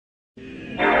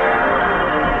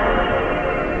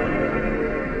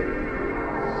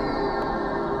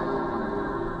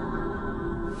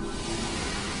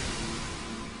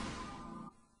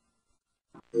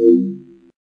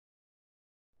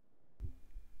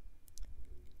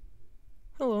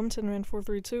Hello, I'm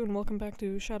TinRand432 and welcome back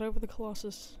to Shadow over the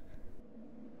Colossus.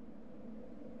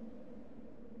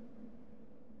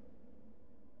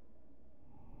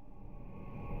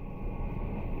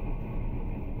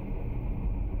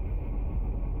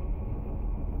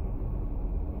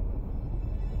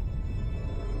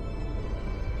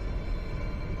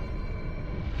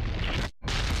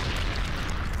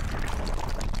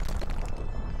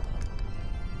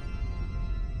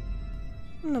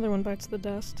 Another one bites the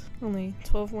dust. Only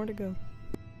 12 more to go.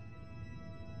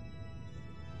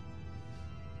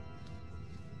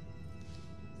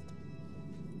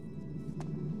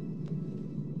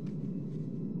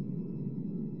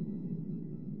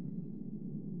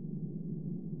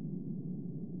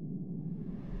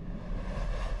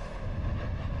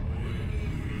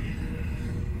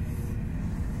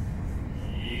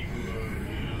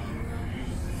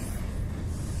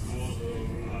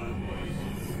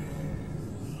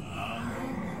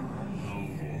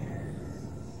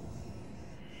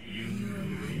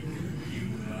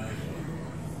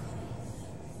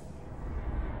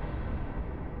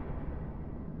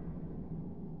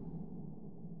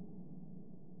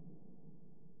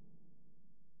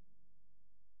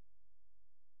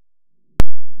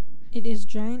 It is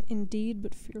giant indeed,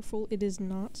 but fearful it is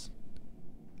not.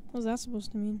 What's that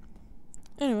supposed to mean?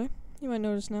 Anyway, you might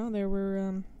notice now there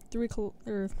were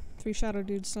three shadow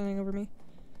dudes standing over me.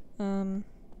 I'm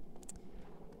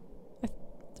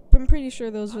pretty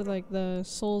sure those are like the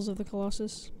souls of the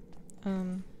Colossus.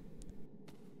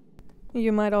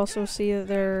 You might also see that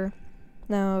there are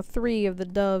now 3 of the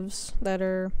doves that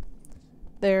are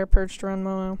there perched around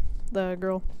Momo, the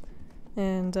girl,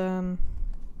 and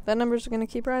that number's gonna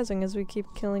keep rising as we keep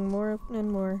killing more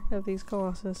and more of these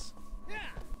Colossus.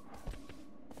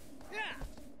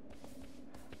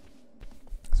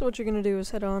 So what you're gonna do is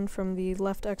head on from the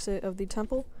left exit of the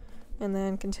temple, and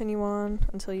then continue on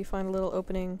until you find a little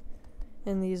opening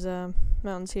in these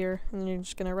mountains here, and then you're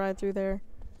just gonna ride through there,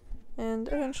 and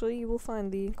eventually you will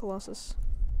find the Colossus.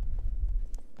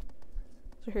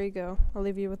 So here you go. I'll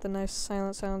leave you with the nice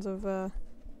silent sounds of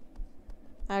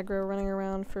aggro running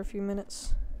around for a few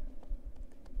minutes.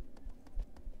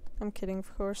 I'm kidding,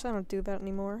 of course. I don't do that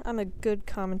anymore. I'm a good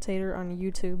commentator on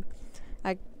YouTube.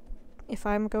 If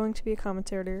I'm going to be a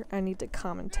commentator, I need to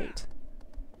commentate.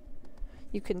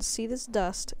 You can see this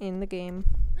dust in the game.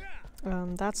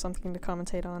 That's something to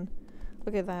commentate on.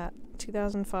 Look at that.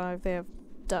 2005, they have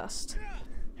dust.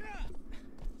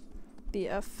 The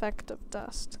effect of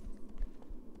dust.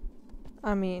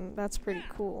 I mean, that's pretty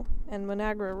cool. And when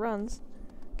aggro runs,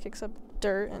 kicks up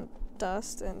dirt and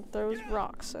dust and throws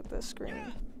rocks at the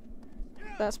screen.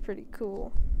 That's pretty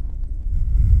cool.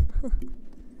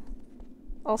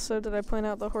 Also, did I point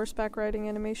out the horseback riding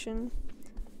animation?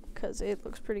 Because it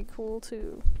looks pretty cool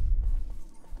too.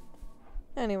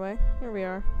 Anyway, here we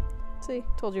are. See,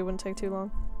 told you it wouldn't take too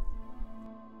long.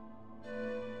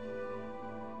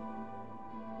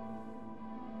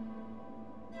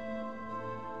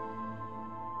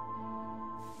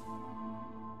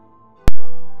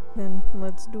 Then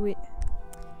let's do it.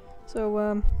 So,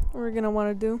 what we're gonna want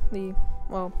to do,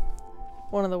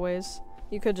 one of the ways.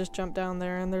 You could just jump down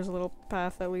there and there's a little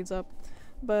path that leads up.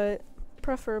 But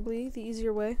preferably, the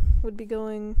easier way would be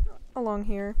going along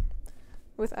here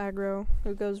with aggro,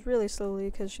 who goes really slowly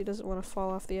because she doesn't want to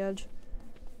fall off the edge.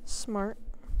 Smart,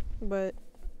 but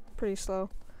pretty slow.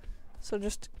 So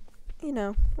just,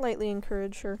 lightly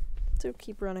encourage her to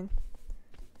keep running.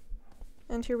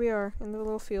 And here we are in the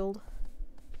little field.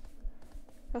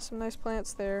 Got some nice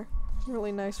plants there.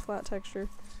 Really nice flat texture.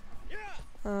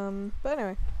 But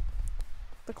anyway.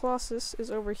 The Colossus is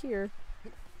over here.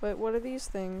 But what are these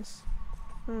things?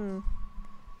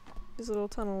 These little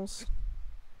tunnels.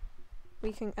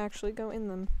 We can actually go in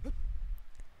them.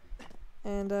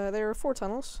 And there are 4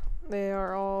 tunnels. They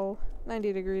are all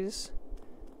 90 degrees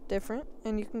different.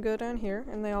 And you can go down here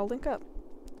and they all link up.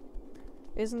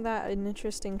 Isn't that an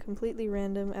interesting, completely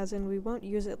random, as in we won't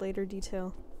use it later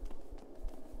detail?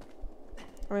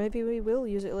 Or maybe we will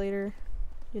use it later.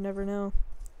 You never know.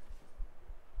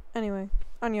 Anyway,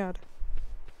 on yard.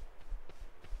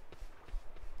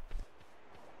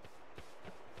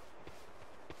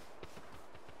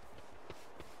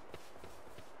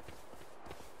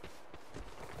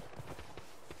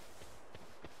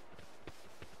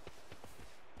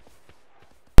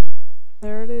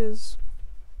 There it is.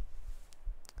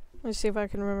 Let's see if I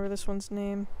can remember this one's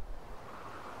name.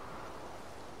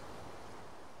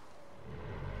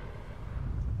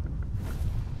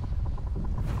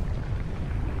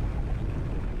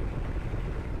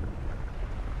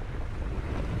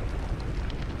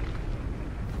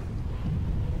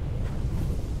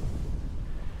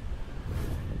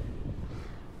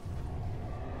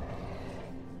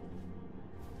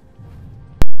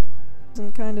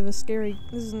 isn't kind of a scary,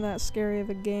 this isn't that scary of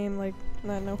a game, like,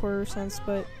 not in a horror sense,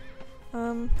 but,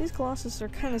 these Colossus are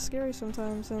kind of scary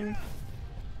sometimes, and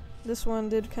this one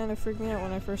did kind of freak me out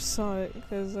when I first saw it,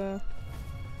 because,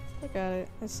 look at it,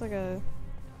 it's like a,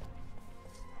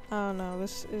 I don't know,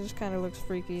 it just kind of looks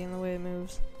freaky in the way it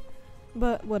moves,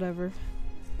 but whatever.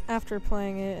 After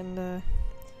playing it and,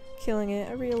 killing it,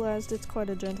 I realized it's quite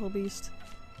a gentle beast.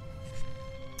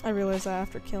 I realized that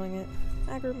after killing it.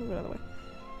 Agro, move it out of the way.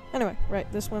 Anyway,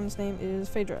 right, this one's name is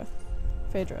Phaedra.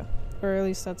 Phaedra. Or at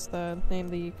least that's the name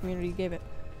the community gave it.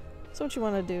 So what you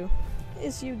want to do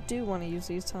is you do want to use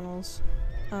these tunnels.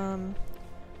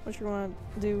 What you want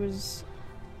to do is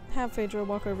have Phaedra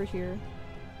walk over here,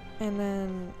 and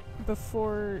then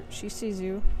before she sees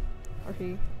you, or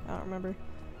he, I don't remember,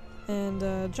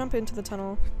 and jump into the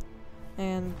tunnel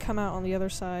and come out on the other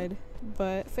side,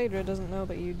 but Phaedra doesn't know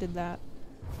that you did that.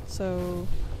 So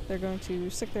they're going to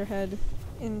stick their head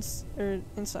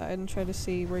inside and try to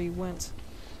see where you went.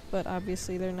 But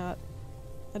obviously they're not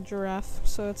a giraffe,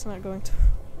 so it's not going to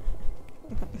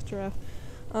not a giraffe.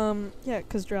 Yeah,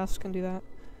 because giraffes can do that.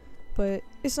 But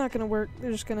it's not gonna work.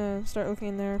 They're just gonna start looking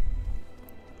in there.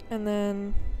 And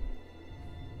then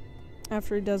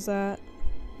after he does that,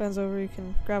 bends over, you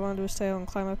can grab onto his tail and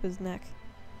climb up his neck.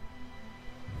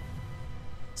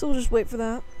 So we'll just wait for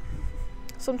that.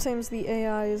 Sometimes the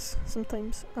AI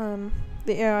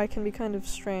can be kind of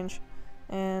strange,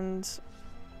 and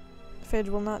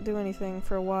Phaedra will not do anything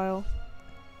for a while,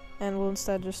 and will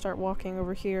instead just start walking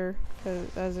over here,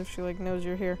 as if she like knows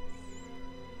you're here.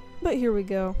 But here we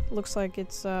go. Looks like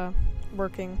it's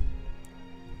working.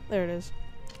 There it is.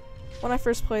 When I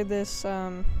first played this,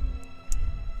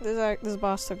 this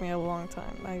boss took me a long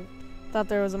time. I thought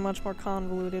there was a much more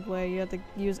convoluted way. You had to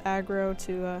use aggro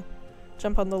to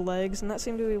jump on the legs, and that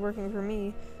seemed to be working for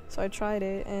me. So I tried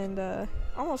it and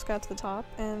almost got to the top,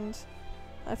 and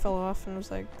I fell off and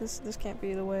was like, this can't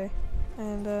be the way.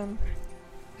 And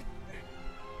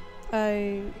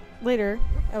later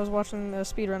I was watching a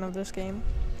speedrun of this game,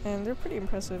 and they're pretty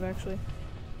impressive actually.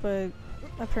 But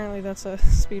apparently that's a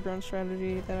speedrun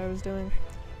strategy that I was doing.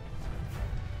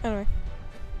 Anyway,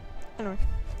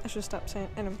 I should stop saying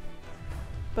anyway.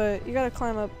 But you gotta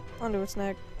climb up onto its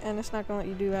neck, and it's not gonna let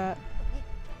you do that.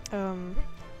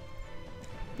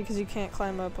 Because you can't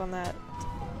climb up on that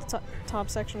top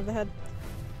section of the head.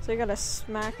 So you gotta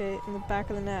smack it in the back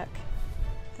of the neck.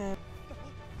 And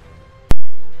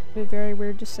it's very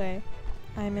weird to say.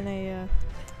 I'm in a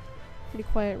pretty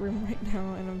quiet room right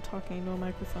now, and I'm talking into a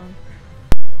microphone.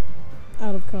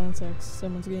 Out of context,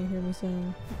 someone's gonna hear me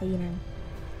saying, you know,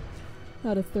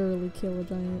 how to thoroughly kill a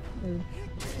giant, or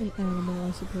an animal,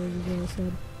 I suppose is what I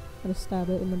said. How to stab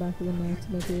it in the back of the neck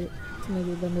to make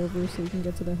it bend over so you can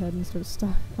get to the head and start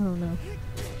stab. I don't know.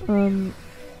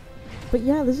 But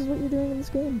yeah, this is what you're doing in this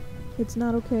game. It's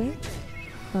not okay.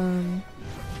 The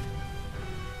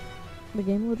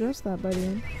game will address that by the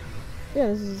end. Yeah,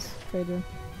 this is Phaedra.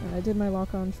 And I did my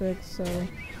lock-on trick, so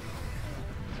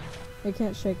it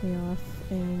can't shake me off,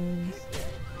 and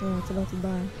yeah, it's about to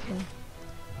die,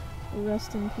 so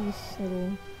rest in peace,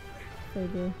 little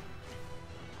Phaedra.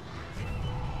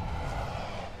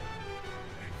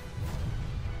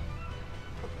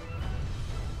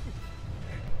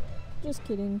 Just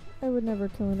kidding. I would never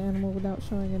kill an animal without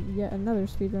showing it yet another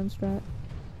speedrun strat.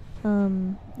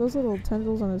 Those little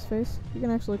tendrils on his face, you can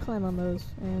actually climb on those,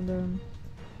 and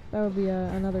that would be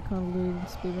another convoluted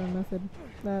speedrun method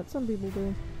that some people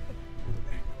do.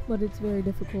 But it's very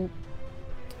difficult,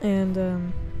 and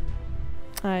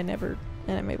I never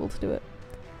am able to do it.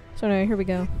 So anyway, here we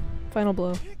go. Final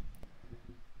blow.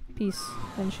 Peace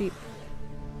and sheep.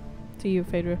 To you,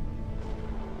 Phaedra.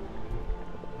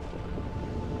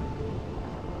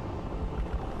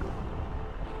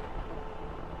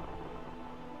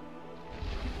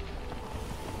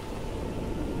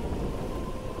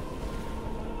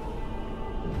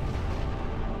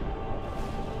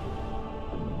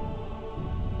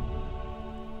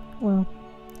 Wow.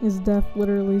 His death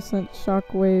literally sent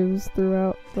shockwaves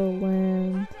throughout the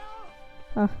land.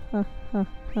 Ha ha ha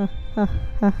ha ha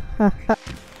ha ha ha.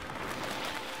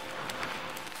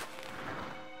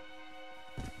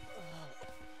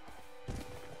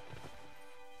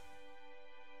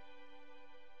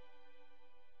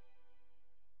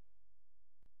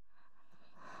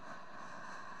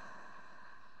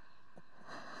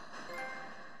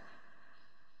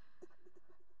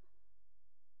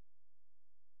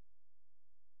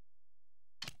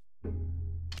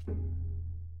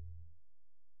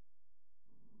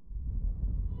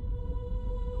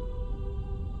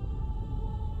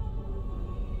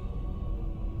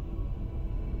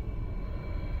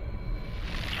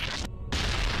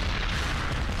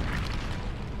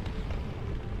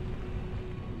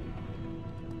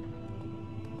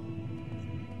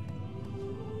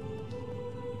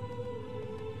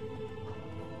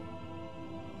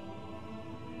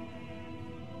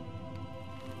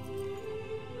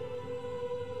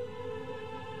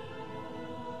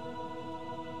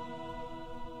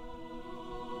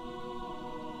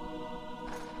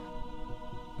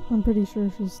 I'm pretty sure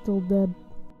she's still dead.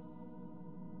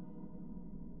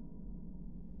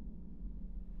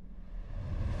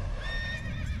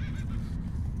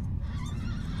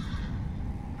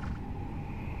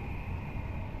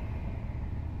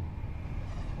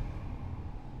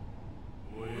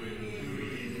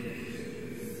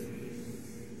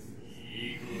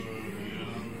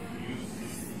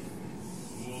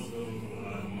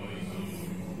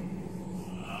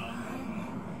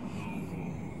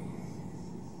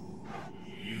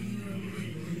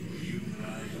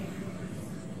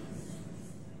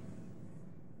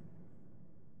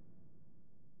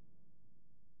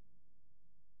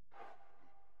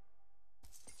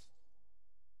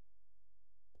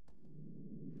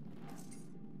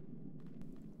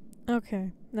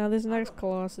 Okay, now this next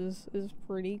Colossus is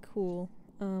pretty cool.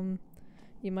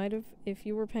 You might have, if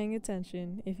you were paying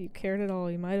attention, if you cared at all,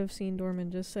 you might have seen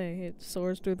Dorman just say it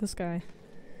soars through the sky.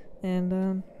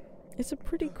 And, it's a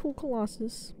pretty cool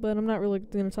Colossus, but I'm not really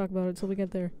going to talk about it until we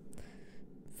get there.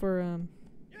 For,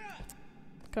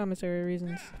 commentary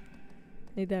reasons.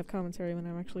 Need to have commentary when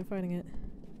I'm actually fighting it.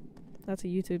 That's a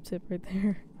YouTube tip right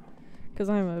there. Because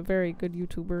I'm a very good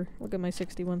YouTuber. Look at my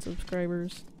 61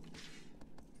 subscribers.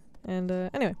 And,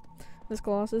 anyway, this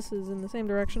Colossus is in the same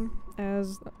direction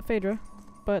as Phaedra,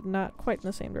 but not quite in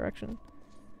the same direction.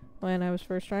 When I was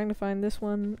first trying to find this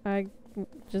one, I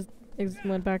just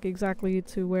went back exactly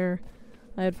to where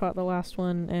I had fought the last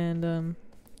one, and,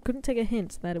 couldn't take a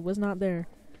hint that it was not there.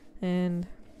 And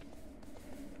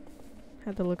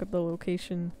had to look up the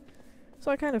location.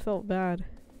 So I kind of felt bad,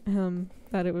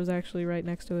 that it was actually right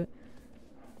next to it.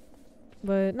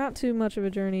 But not too much of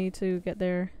a journey to get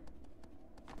there.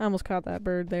 I almost caught that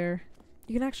bird there.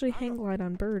 You can actually hang glide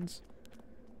on birds.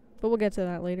 But we'll get to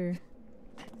that later.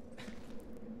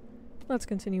 Let's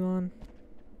continue on.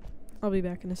 I'll be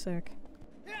back in a sec.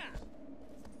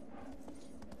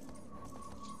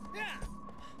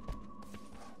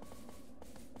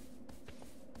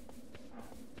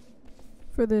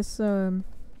 For this,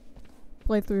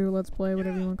 playthrough, let's play,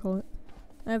 whatever you want to call it.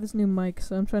 I have this new mic,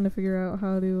 so I'm trying to figure out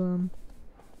how to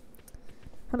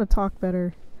talk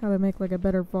better. How to make, like, a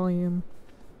better volume.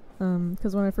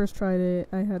 Because when I first tried it,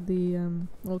 I had the,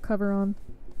 little cover on.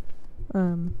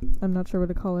 I'm not sure what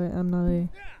to call it. I'm not a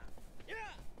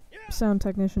sound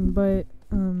technician, but,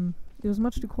 it was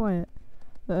much too quiet.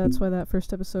 That's why that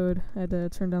first episode I had to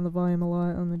turn down the volume a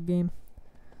lot on the game.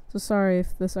 So sorry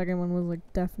if the second one was, like,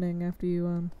 deafening after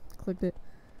you, clicked it.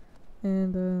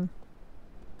 And,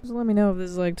 just let me know if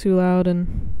this is, like, too loud,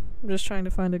 and I'm just trying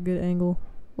to find a good angle.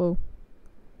 Whoa.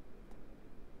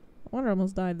 Wonder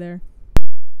almost died there.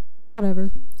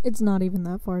 Whatever. It's not even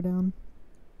that far down.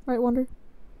 Right, Wonder?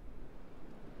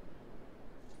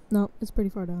 No, it's pretty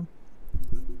far down.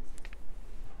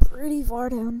 Pretty far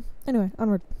down. Anyway,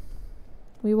 onward.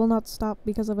 We will not stop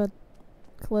because of a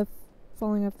cliff,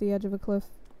 falling off the edge of a cliff.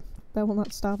 That will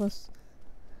not stop us.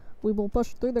 We will push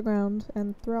through the ground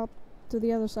and throw up to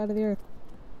the other side of the earth.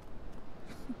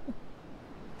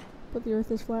 But the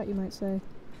earth is flat, you might say.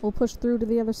 We'll push through to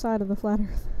the other side of the flat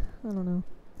earth. I don't know.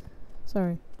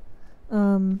 Sorry.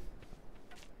 Another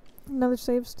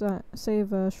save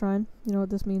shrine. You know what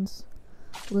this means?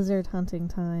 Lizard hunting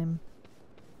time.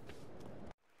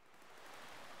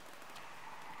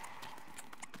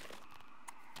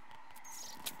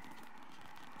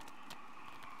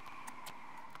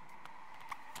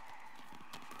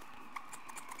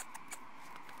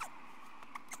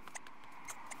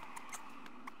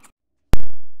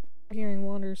 Hearing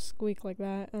Wander's squeak like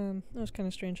that, that was kind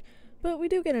of strange. But we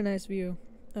do get a nice view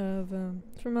of,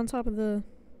 from on top of the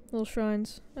little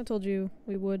shrines. I told you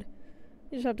we would.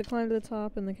 You just have to climb to the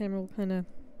top and the camera will kind of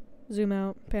zoom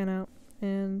out, pan out,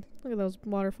 and look at those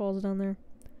waterfalls down there.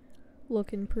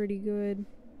 Looking pretty good.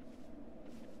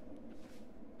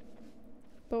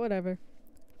 But whatever.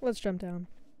 Let's jump down.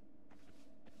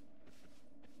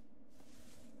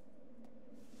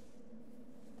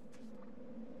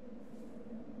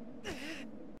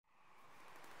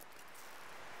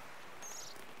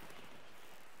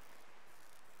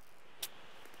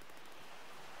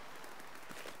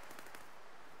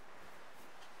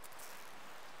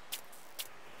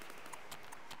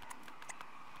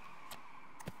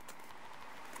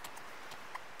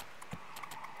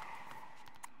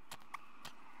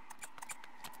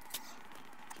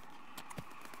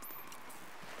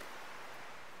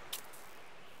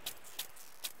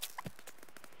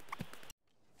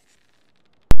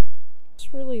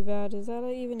 Really bad. Is that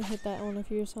I even hit that one a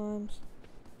few times?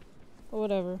 But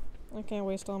whatever. I can't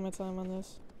waste all my time on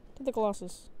this. To the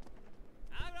Colossus.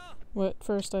 What?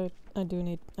 First, I do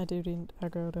need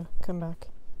aggro to come back.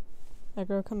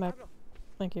 Aggro, come back.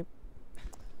 Thank you.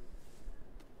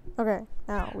 Okay,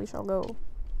 now we shall go.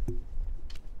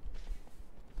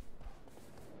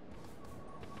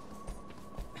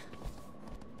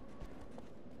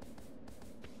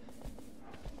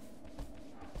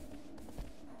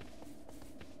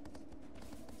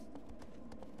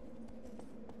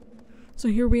 So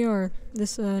here we are.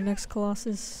 This next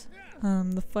Colossus,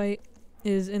 the fight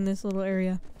is in this little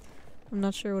area. I'm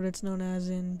not sure what it's known as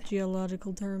in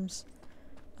geological terms.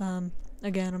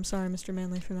 Again, I'm sorry, Mr.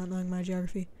 Manley, for not knowing my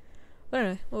geography. But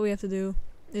anyway, what we have to do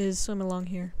is swim along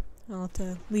here. I'll have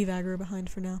to leave aggro behind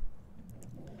for now.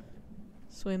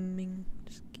 Swimming.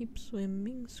 Just keep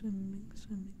swimming, swimming,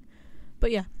 swimming.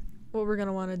 But yeah, what we're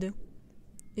gonna want to do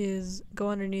is go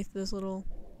underneath this little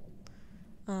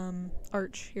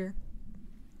arch here.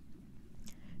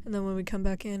 And then when we come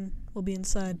back in, we'll be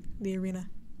inside the arena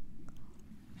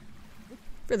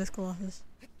for this Colossus.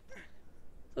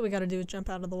 So what we gotta do is jump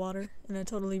out of the water in a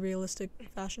totally realistic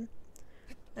fashion.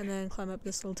 And then climb up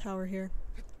this little tower here.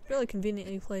 Really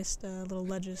conveniently placed little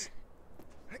ledges.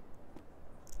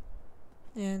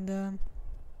 And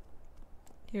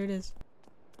here it is.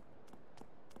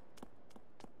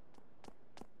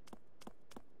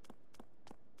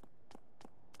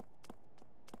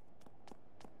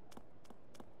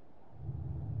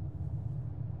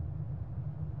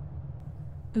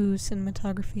 Ooh,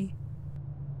 cinematography.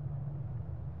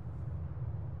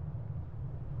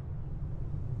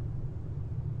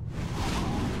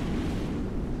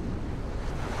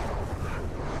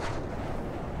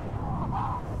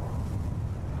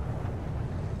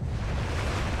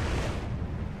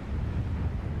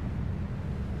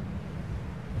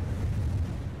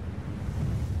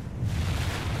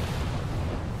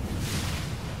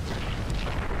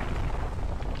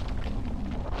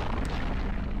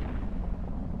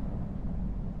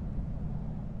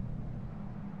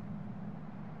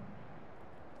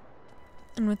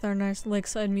 And with our nice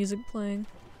lakeside music playing,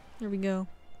 here we go.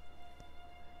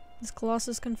 This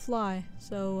Colossus can fly,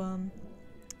 so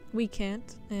we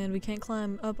can't, and we can't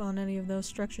climb up on any of those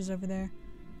structures over there.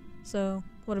 So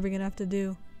what are we gonna have to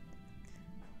do?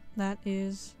 That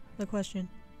is the question.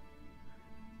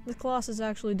 The Colossus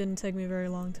actually didn't take me very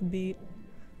long to beat.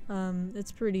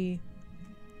 It's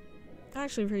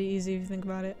actually pretty easy if you think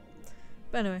about it.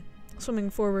 But anyway,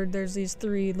 swimming forward, there's these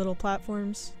 3 little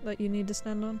platforms that you need to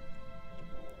stand on.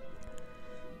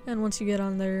 And once you get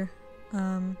on there,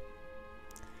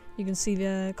 you can see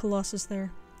the Colossus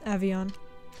there, Avion,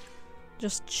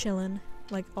 just chillin',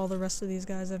 like all the rest of these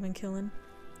guys I've been killing.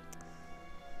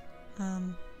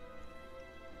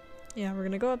 Yeah, we're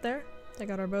gonna go up there,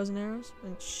 take out our bows and arrows,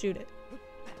 and shoot it.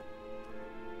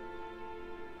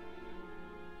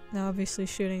 Now obviously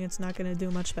shooting it's not gonna do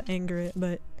much but anger it,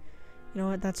 but you know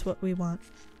what, that's what we want.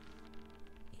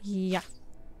 Yeah.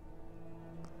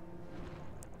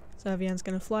 So Avion's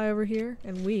gonna fly over here,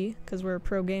 and we, because we're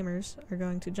pro gamers, are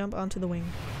going to jump onto the wing.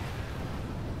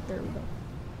 There we go.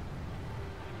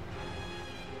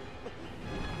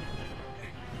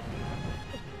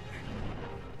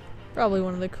 Probably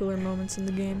one of the cooler moments in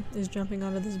the game is jumping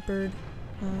onto this bird.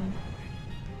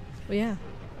 But yeah,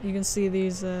 you can see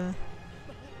these, not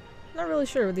really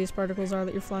sure what these particles are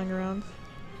that you're flying around,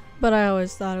 but I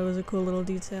always thought it was a cool little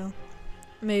detail.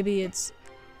 Maybe it's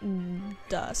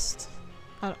dust.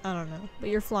 I don't know, but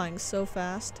you're flying so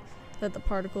fast that the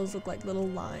particles look like little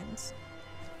lines.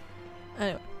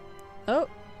 Anyway. Oh,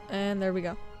 and there we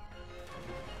go.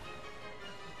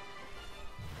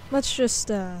 Let's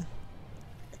just edit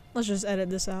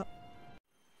this out.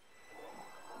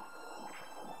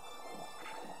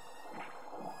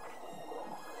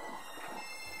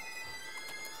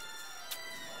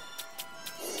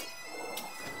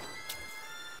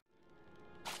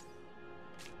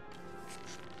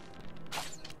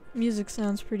 Music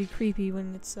sounds pretty creepy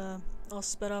when it's all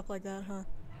sped up like that, huh?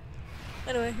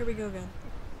 Anyway, here we go again.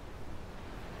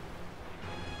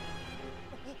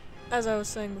 As I was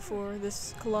saying before,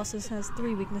 this Colossus has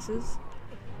 3 weaknesses,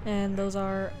 and those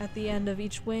are at the end of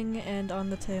each wing and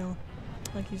on the tail,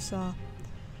 like you saw.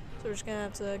 So we're just gonna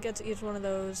have to get to each one of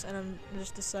those, and I'm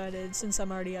just decided, since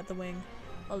I'm already at the wing,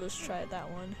 I'll just try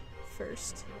that one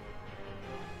first.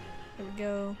 There we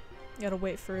go. You gotta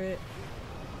wait for it.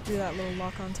 Do that little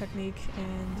lock-on technique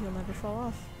and you'll never fall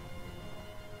off.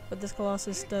 But this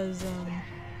Colossus does a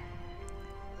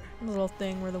little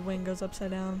thing where the wing goes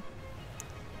upside down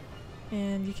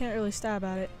and you can't really stab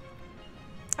at it.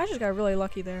 I just got really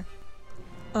lucky there.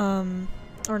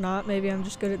 Or not, maybe I'm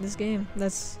just good at this game.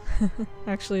 That's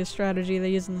actually a strategy they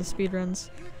use in the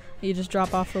speedruns. You just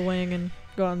drop off the wing and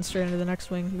go on straight into the next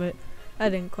wing, but I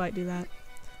didn't quite do that.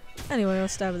 Anyway, I'll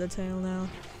stab at the tail now.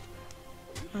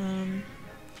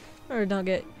 Or don't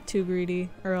get too greedy,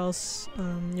 or else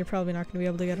you're probably not going to be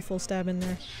able to get a full stab in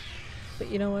there. But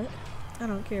you know what? I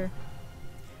don't care.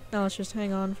 Now let's just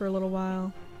hang on for a little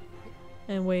while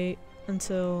and wait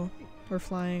until we're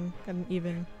flying at an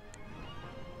even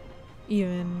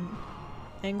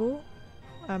angle?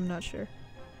 I'm not sure.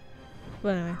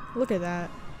 But anyway, look at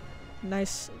that.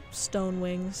 Nice stone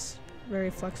wings. Very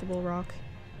flexible rock.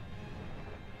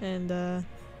 And now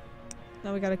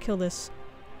we gotta kill this.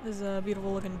 This is a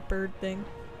beautiful looking bird thing,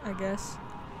 I guess.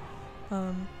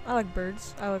 I like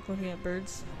birds. I like looking at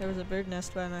birds. There was a bird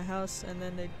nest by my house, and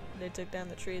then they took down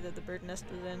the tree that the bird nest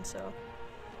was in, so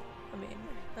I mean,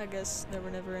 I guess there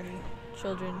were never any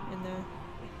children in there.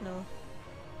 No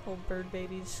old bird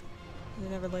babies. They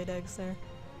never laid eggs there.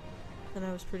 And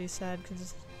I was pretty sad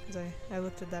because I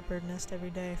looked at that bird nest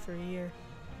every day for a year.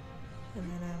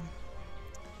 And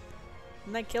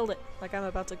then I killed it. Like I'm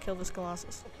about to kill this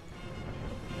Colossus.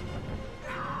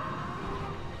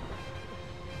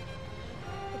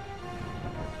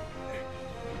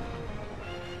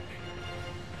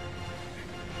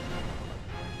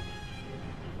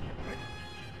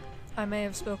 I may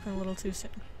have spoken a little too soon.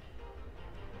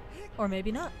 Or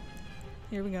maybe not.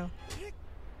 Here we go.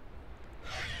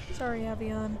 Sorry,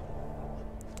 Avion.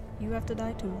 You have to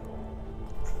die too.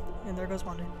 And there goes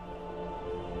Wander.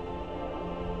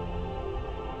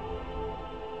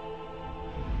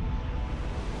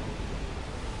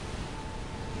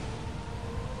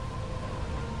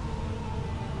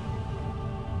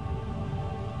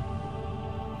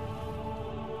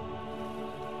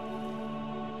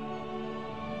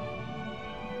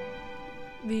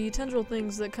 The tendril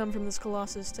things that come from this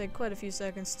Colossus take quite a few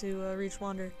seconds to reach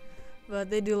Wander, but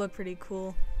they do look pretty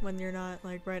cool when you're not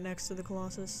like right next to the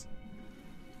Colossus.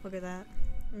 Look at that.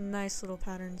 Nice little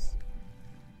patterns.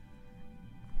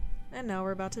 And now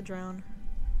we're about to drown.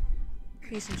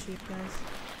 Peace and sheep, guys.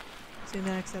 See you in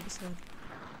the next episode.